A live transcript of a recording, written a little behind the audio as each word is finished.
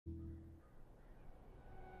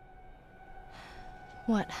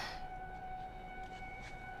What?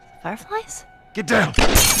 Fireflies? Get down!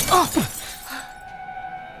 Oh! Who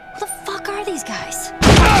the fuck are these guys?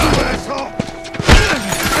 Asshole!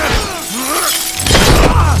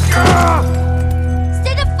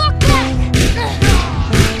 Stay the fuck back!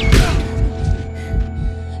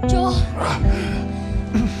 Joel.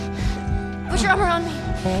 Put your arm around me.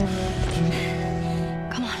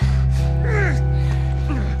 Come on.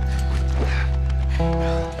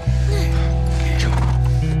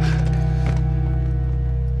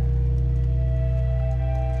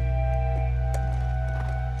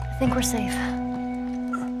 I think we're safe.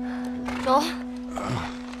 Joel?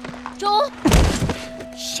 Joel?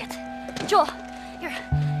 Shit. Joel, you're...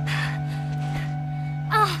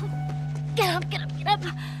 Oh, get up, get up, get up.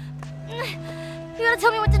 You gotta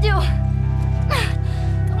tell me what to do.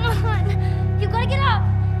 Come on. You gotta get up.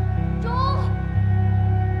 Joel?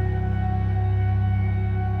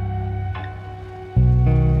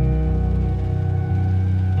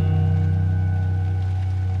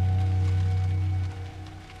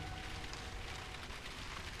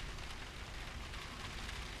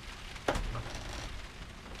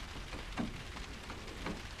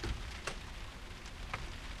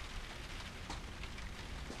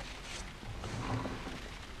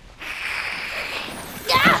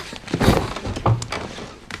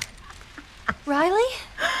 Riley?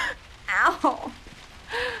 Ow.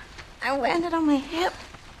 I landed on my hip.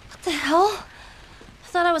 What the hell? I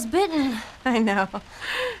thought I was bitten. I know.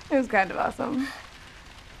 It was kind of awesome.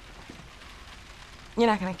 You're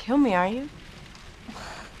not gonna kill me, are you?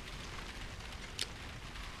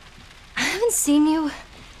 I haven't seen you,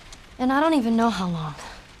 and I don't even know how long.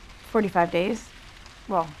 45 days.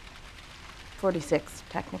 Well, 46,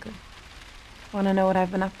 technically. Wanna know what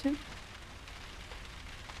I've been up to?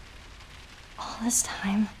 All this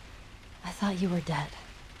time, I thought you were dead.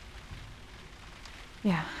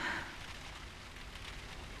 Yeah.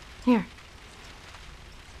 Here.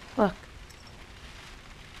 Look.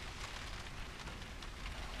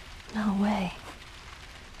 No way.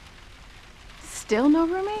 Still no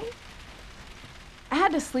roommate? I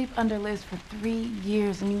had to sleep under Liz for 3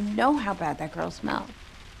 years, and you know how bad that girl smelled.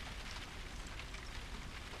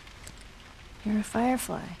 You're a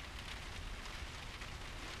firefly.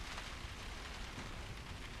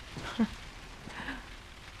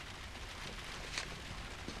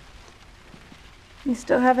 You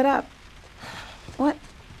still have it up. What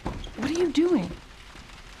are you doing?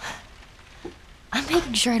 I'm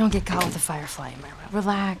making sure I don't get caught with a firefly in my room.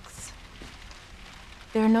 Relax.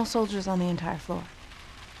 There are no soldiers on the entire floor.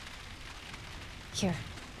 Here,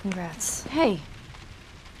 congrats. Hey.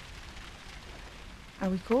 Are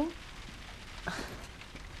we cool?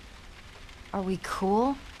 Are we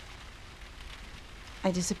cool?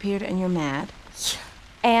 I disappeared and you're mad.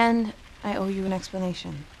 And I owe you an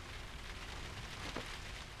explanation.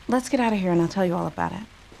 Let's get out of here and I'll tell you all about it.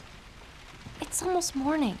 It's almost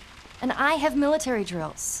morning, and I have military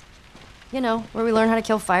drills. You know, where we learn how to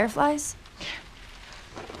kill fireflies.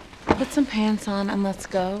 Put some pants on and let's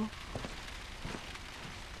go.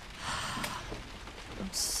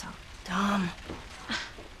 I'm so dumb. Oh,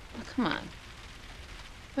 come on.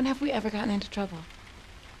 When have we ever gotten into trouble?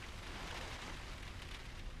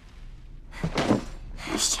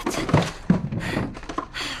 Shit.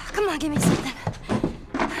 Come on, give me something.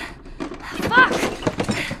 Fuck!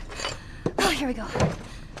 Oh, here we go.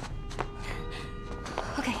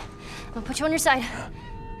 Okay, I'll put you on your side.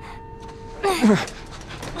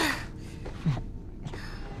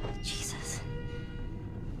 Jesus.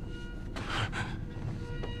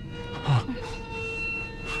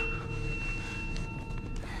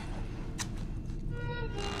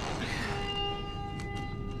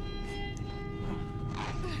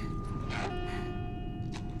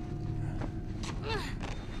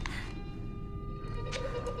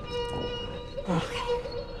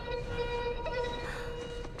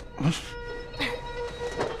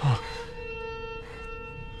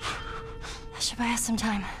 I should buy us some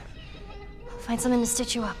time. I'll find something to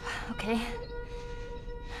stitch you up, okay?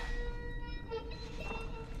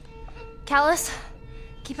 Callus,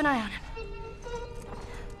 keep an eye on him.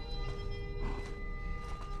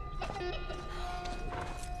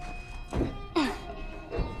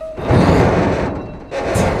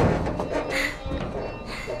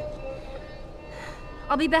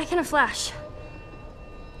 I'll be back in a flash.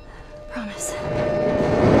 Promise.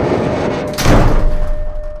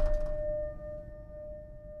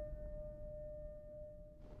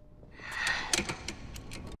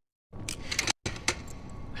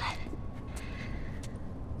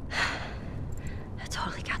 I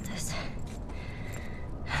totally got this.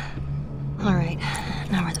 All right,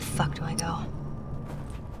 now where the fuck do I go?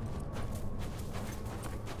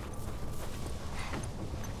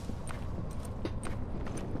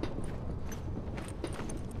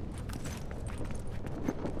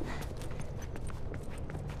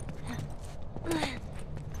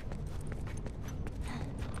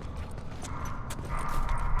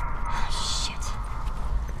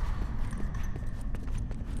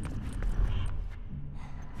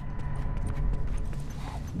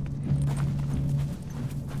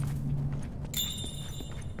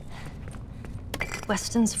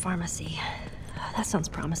 Weston's Pharmacy. That sounds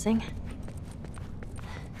promising.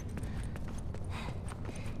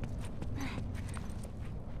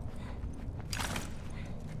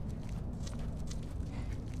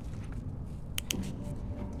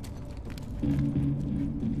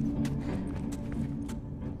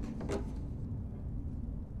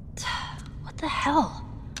 What the hell?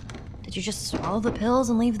 Did you just swallow the pills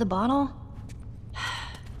and leave the bottle?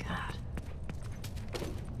 God.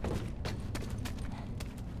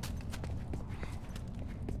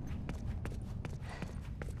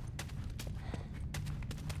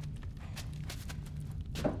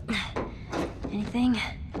 Anything?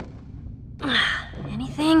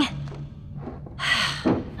 Anything?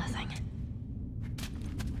 Nothing.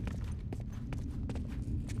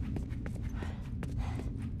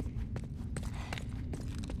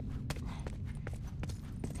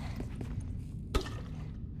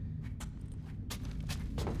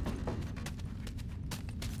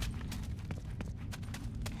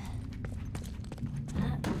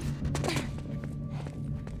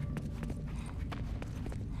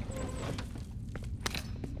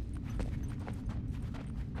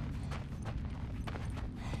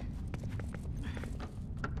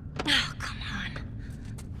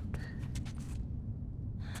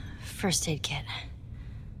 First aid kit.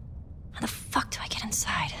 How the fuck do I get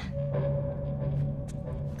inside?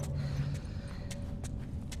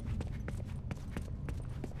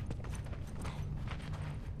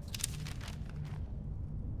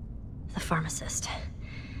 The pharmacist.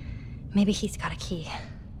 Maybe he's got a key.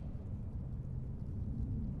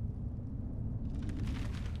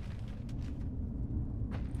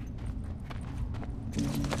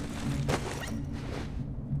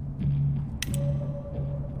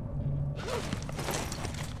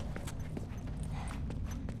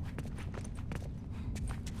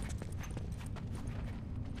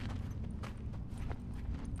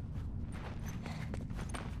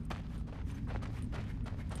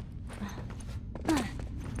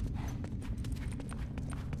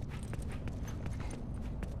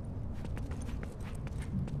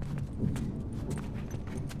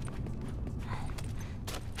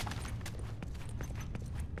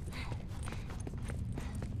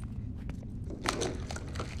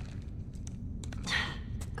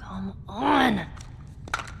 Come on!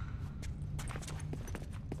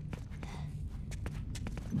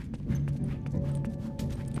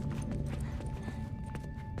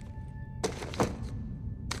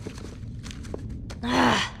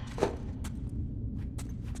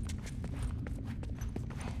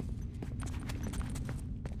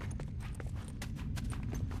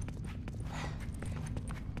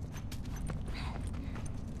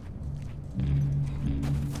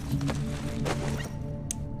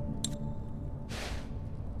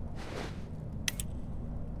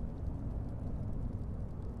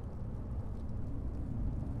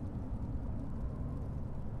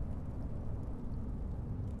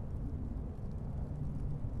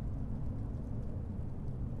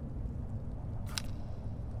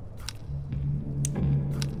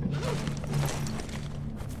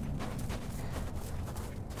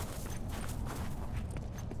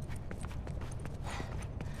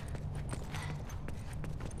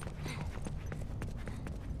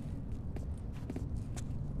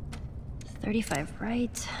 $35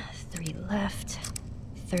 right, 3 left,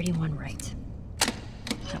 31 right.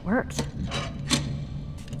 That worked.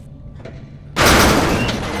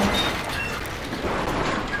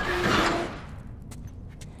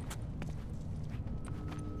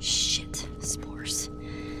 Shit, spores.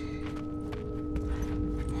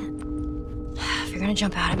 If you're gonna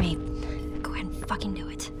jump out at me, go ahead and fucking do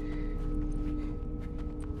it.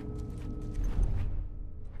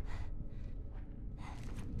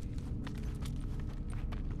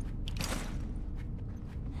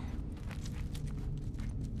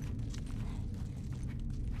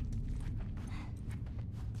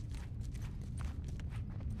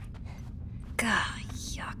 God,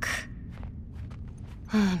 yuck.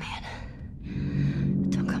 Oh, man.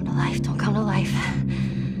 Don't come to life, don't come to life.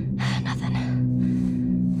 Nothing.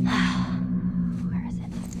 Where is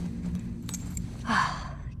it?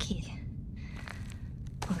 Ah, key.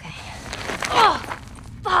 Okay. Oh,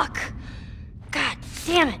 fuck! God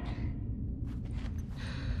damn it!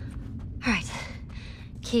 All right.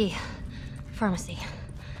 Key. Pharmacy.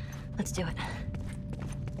 Let's do it.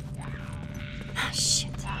 Ah, shit.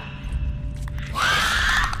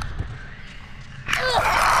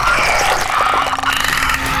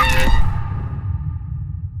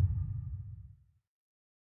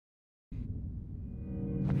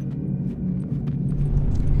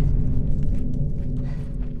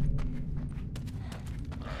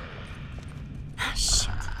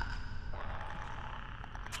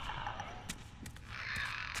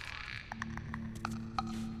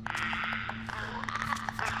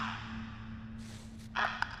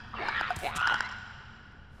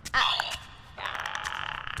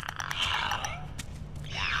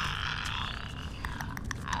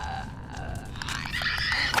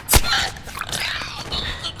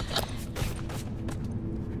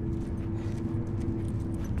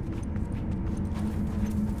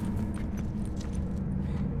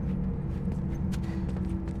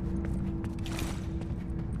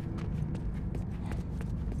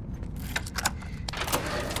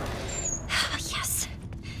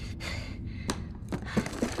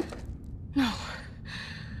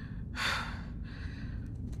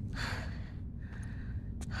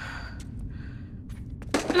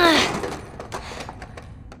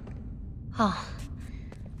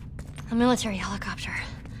 A military helicopter.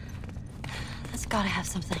 That's gotta have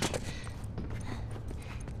something.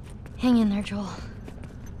 Hang in there, Joel.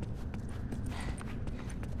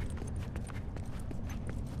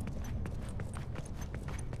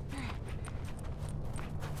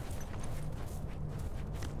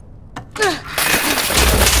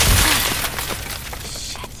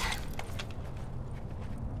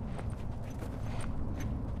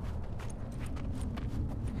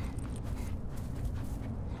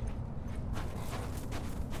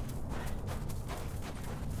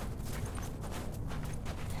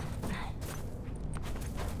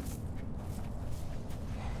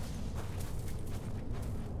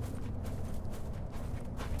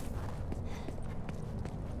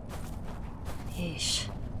 Yeesh.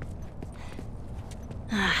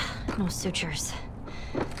 No sutures.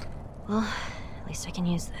 Well, at least I can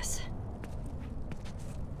use this.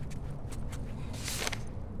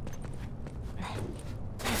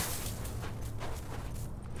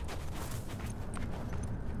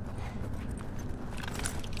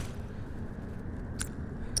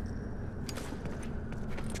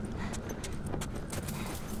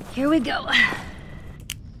 Here we go.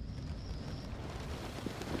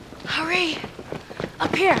 Hurry!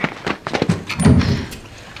 Up here!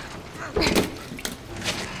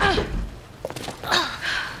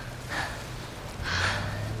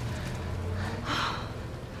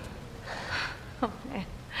 Oh, man.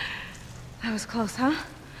 That was close, huh?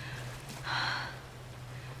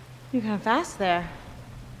 You're kind of fast there.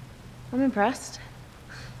 I'm impressed.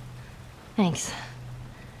 Thanks.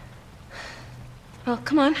 Well,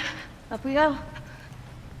 come on. Up we go.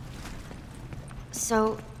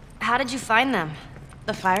 So, how did you find them?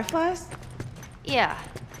 The fireflies? Yeah.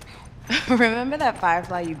 Remember that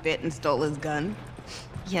firefly you bit and stole his gun?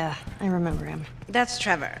 Yeah, I remember him. That's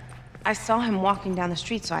Trevor. I saw him walking down the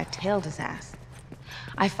street, so I tailed his ass.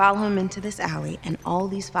 I follow him into this alley, and all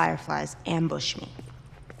these fireflies ambush me.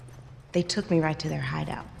 They took me right to their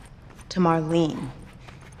hideout. To Marlene.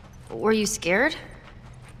 Were you scared?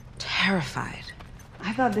 Terrified.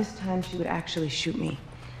 I thought this time she would actually shoot me.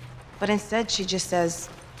 But instead, she just says,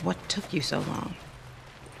 "What took you so long?"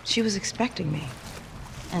 She was expecting me.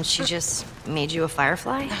 And she just made you a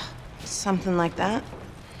firefly? Something like that.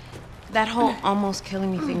 That whole almost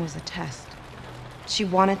killing me thing was a test. She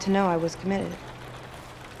wanted to know I was committed.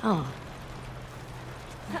 Oh.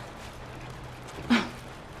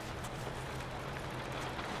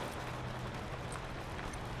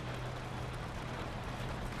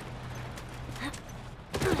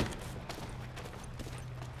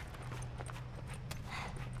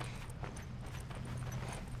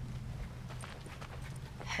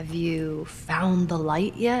 Have you found the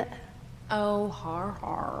light yet? Oh, har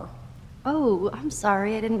har. Oh, I'm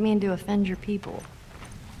sorry. I didn't mean to offend your people.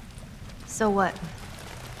 So what?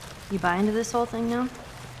 You buy into this whole thing now?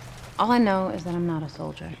 All I know is that I'm not a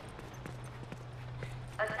soldier.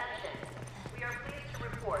 Attention. We are pleased to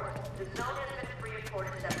report the zone has been free of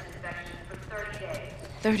Cordyceps infection for 30 days.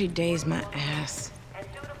 30 days, my ass.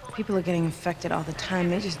 People are getting infected all the time.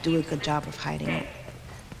 They just do a good job of hiding it.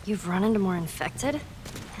 You've run into more infected?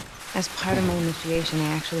 As part of my initiation, they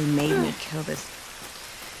actually made me kill this.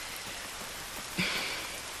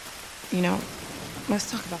 You know, let's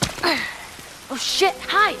talk about... Oh shit,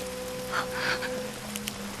 hide!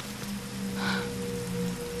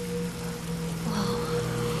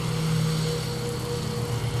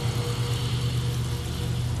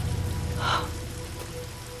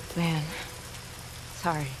 Man,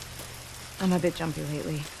 sorry. I'm a bit jumpy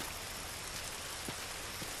lately.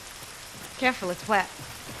 Careful, it's wet.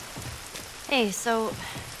 Hey, so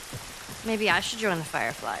maybe I should join the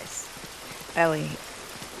Fireflies. Ellie,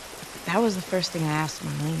 that was the first thing I asked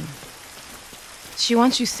Marlene. She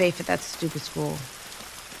wants you safe at that stupid school.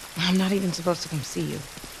 I'm not even supposed to come see you.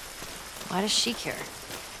 Why does she care?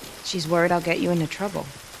 She's worried I'll get you into trouble.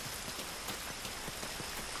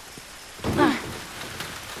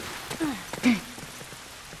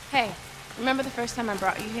 Hey, remember the first time I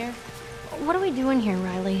brought you here? What are we doing here,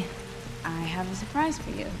 Riley? I have a surprise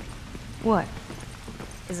for you. What?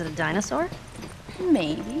 Is it a dinosaur?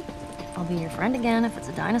 Maybe. I'll be your friend again if it's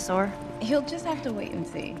a dinosaur. You'll just have to wait and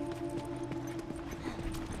see.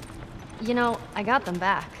 You know, I got them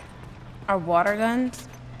back. Our water guns?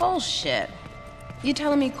 Bullshit. You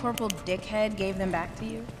telling me Corporal Dickhead gave them back to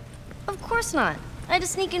you? Of course not. I had to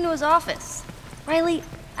sneak into his office. Riley,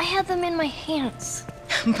 I had them in my hands.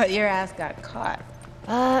 But your ass got caught.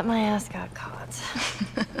 But my ass got caught.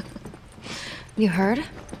 You heard?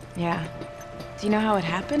 Yeah. Do you know how it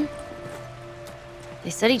happened? They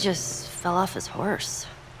said he just fell off his horse.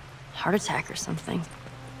 Heart attack or something.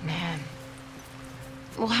 Man.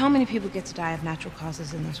 Well, how many people get to die of natural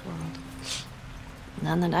causes in this world?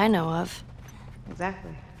 None that I know of.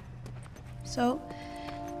 Exactly. So,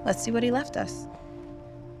 let's see what he left us.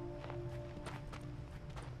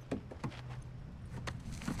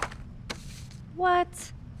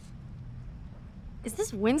 What? Is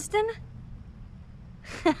this Winston?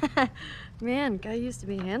 Man, guy used to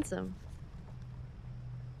be handsome.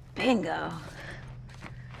 Bingo.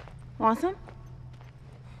 Want some?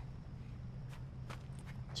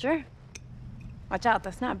 Sure. Watch out,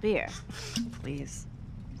 that's not beer. Please.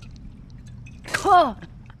 Oh!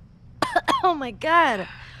 Oh my god!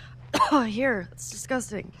 Oh, here. That's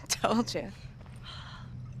disgusting. Told you.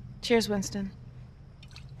 Cheers, Winston.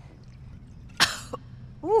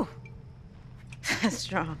 Ooh. That's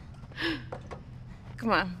strong.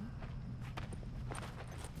 Come on.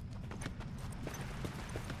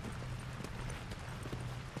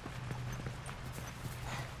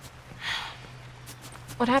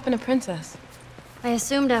 What happened to Princess? I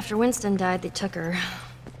assumed after Winston died, they took her.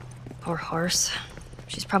 Poor horse.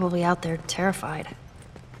 She's probably out there terrified.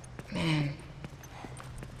 Man.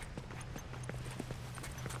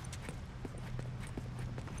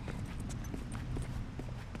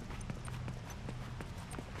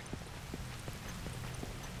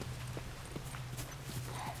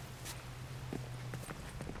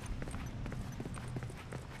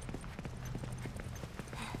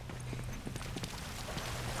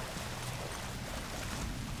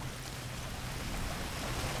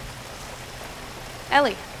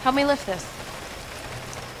 Ellie, help me lift this.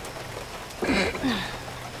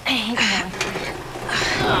 I hate that.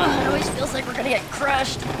 It always feels like we're gonna get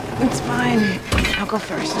crushed. It's fine. I'll go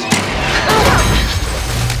first.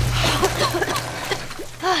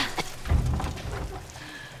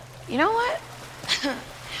 You know what?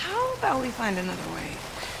 How about we find another way?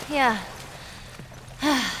 Yeah.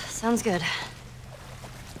 Sounds good.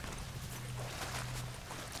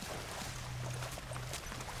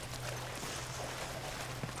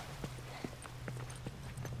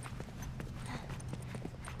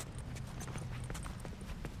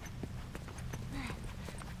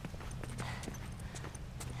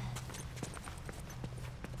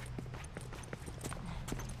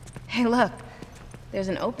 Hey, look. There's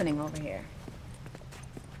an opening over here.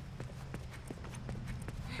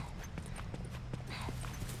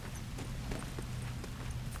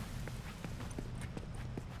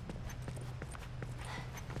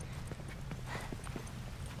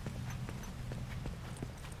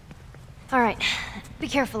 All right. Be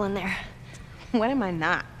careful in there. When am I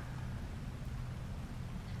not?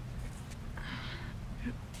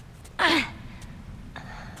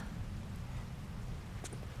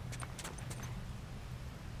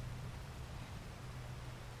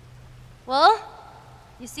 Well,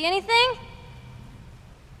 you see anything?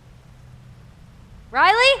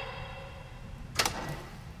 Riley?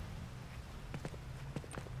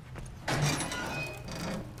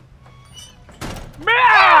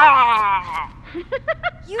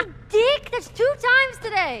 You dick! That's 2 times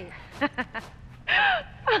today!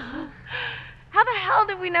 How the hell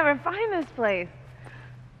did we never find this place?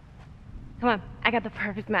 Come on, I got the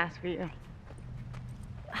perfect mask for you.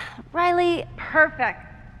 Riley, Perfect.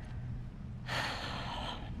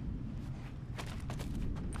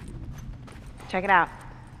 Check it out.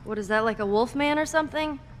 what is that, like a wolf man or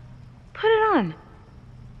something? Put it on.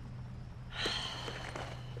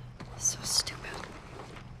 So stupid.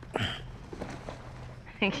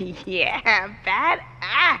 Yeah,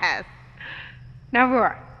 badass. Now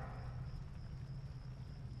roar.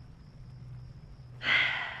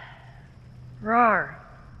 Roar.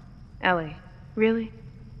 Ellie, really?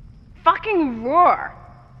 Fucking roar.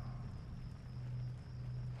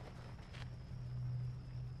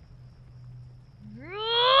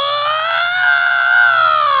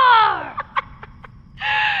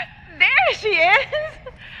 There she is.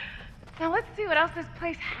 Now let's see what else this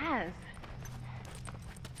place has.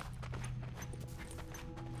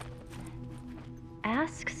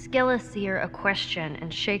 Ask Skeleseer a question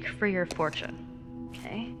and shake for your fortune.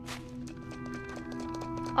 Okay.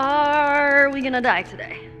 Are we gonna die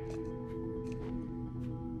today?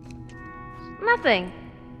 Nothing.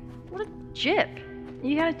 What a jip.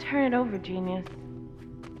 You gotta turn it over, genius.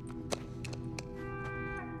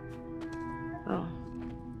 Oh.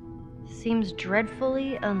 Seems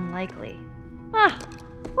dreadfully unlikely. Ah!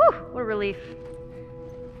 Whew! What a relief.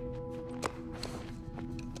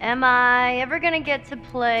 Am I ever gonna get to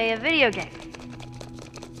play a video game?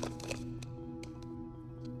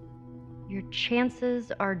 Your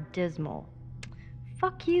chances are dismal.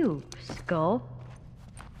 Fuck you, Skull.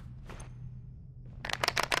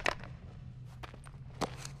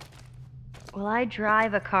 Will I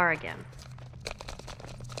drive a car again?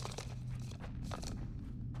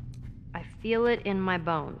 I feel it in my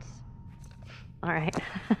bones. All right.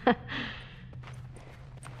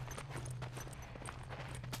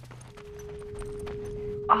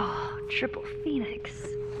 Oh, triple phoenix.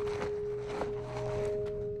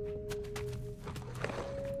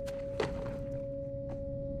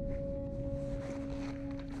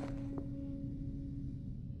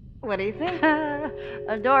 What do you think?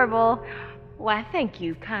 Adorable. Why, thank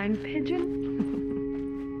you, kind pigeon.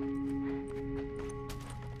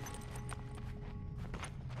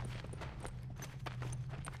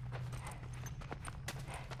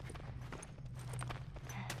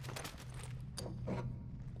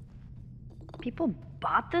 People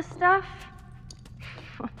bought this stuff?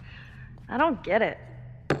 I don't get it.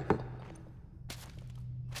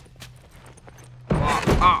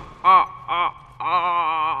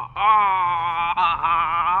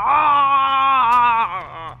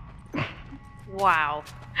 Wow.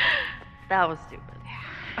 That was stupid.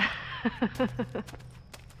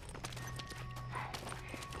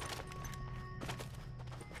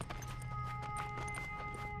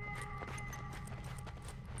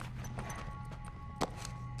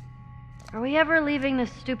 Are we ever leaving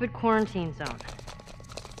this stupid quarantine zone?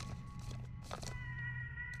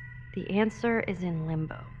 The answer is in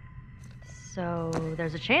limbo. So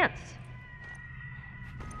there's a chance.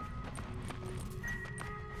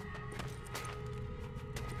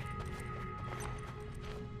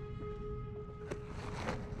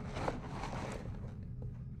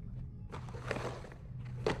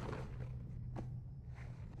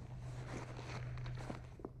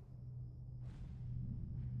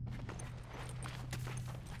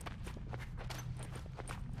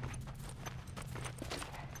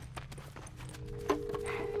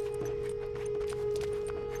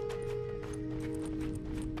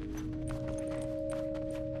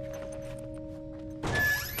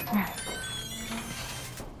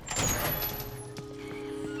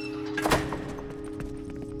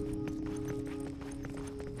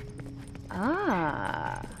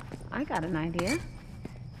 I got an idea.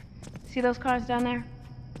 See those cars down there?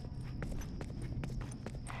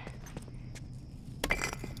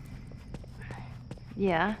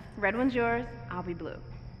 Yeah. Red one's yours, I'll be blue.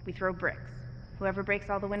 We throw bricks. Whoever breaks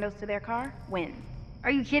all the windows to their car, wins.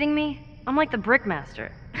 Are you kidding me? I'm like the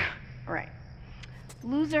Brickmaster. Right.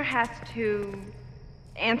 Loser has to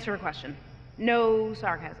answer a question. No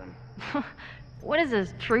sarcasm. What is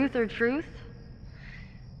this, truth or truth?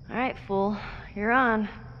 All right, fool, you're on.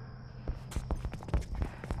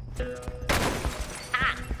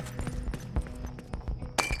 Ah.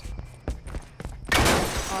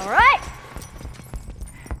 All right.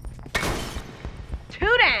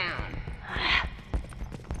 2 down.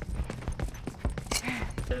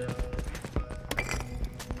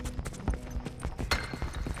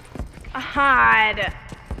 Hard.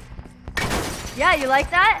 Yeah, you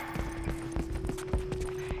like that?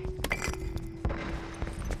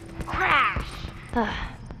 Crash.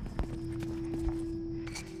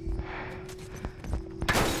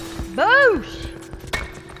 Boosh!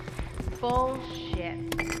 Bullshit.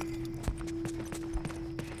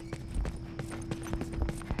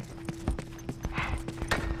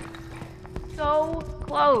 So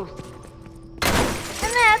close.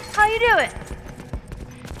 And that's how you do it.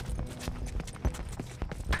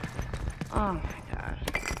 Oh my god.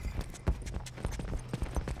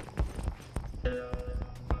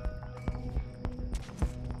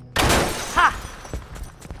 Ha!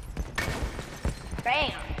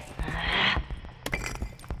 Bam.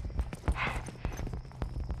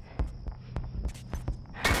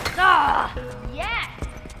 Ah! Yes.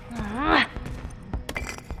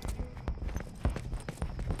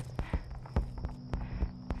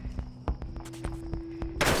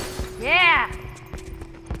 Yeah!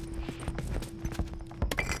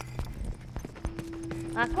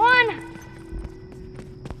 Last one!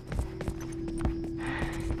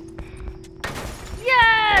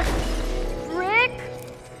 Yes! Brick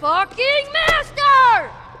fucking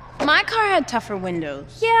master! My car had tougher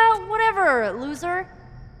windows. Yeah, whatever, loser.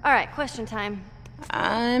 All right, question time.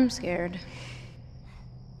 I'm scared.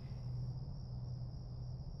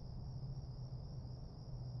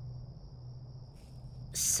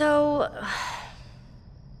 So,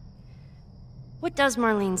 what does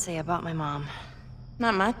Marlene say about my mom?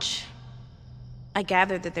 Not much. I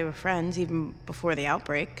gathered that they were friends even before the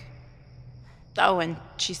outbreak. Oh, and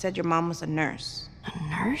she said your mom was a nurse. A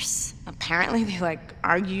nurse? Apparently they,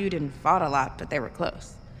 argued and fought a lot, but they were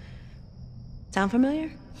close. Sound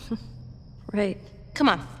familiar? Right. Come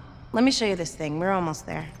on, let me show you this thing. We're almost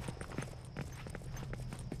there.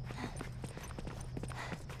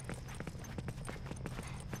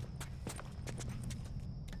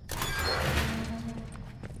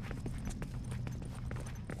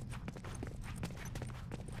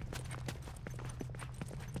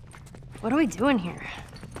 What are we doing here?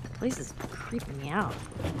 The place is creeping me out.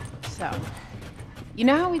 So, you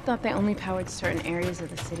know how we thought they only powered certain areas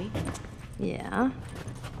of the city? Yeah.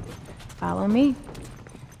 Follow me.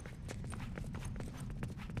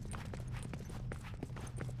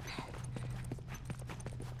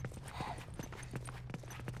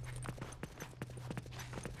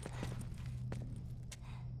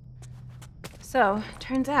 So,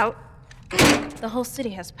 turns out, the whole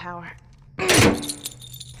city has power.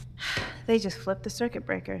 They just flip the circuit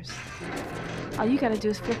breakers. All you gotta do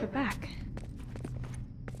is flip it back.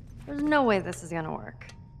 There's no way this is gonna work.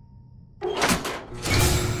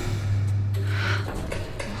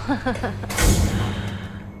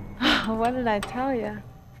 What did I tell you?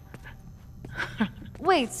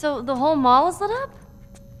 Wait, so the whole mall is lit up?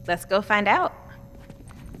 Let's go find out.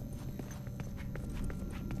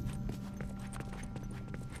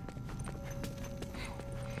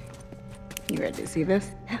 You ready to see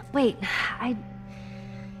this? Wait, I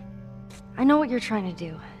know what you're trying to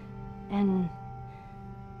do, and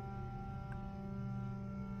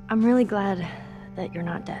I'm really glad that you're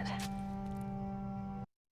not dead.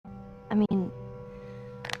 I mean,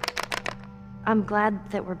 I'm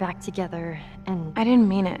glad that we're back together, and I didn't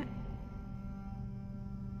mean it.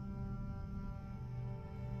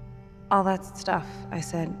 All that stuff I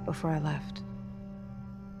said before I left.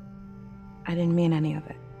 I didn't mean any of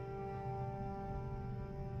it.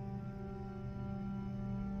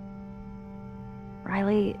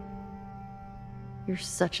 Riley, you're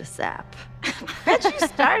such a sap. Bet you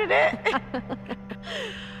started it.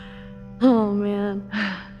 Oh, man.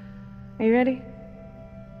 Are you ready?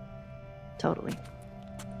 Totally.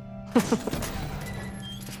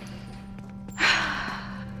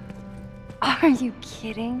 Are you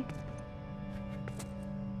kidding?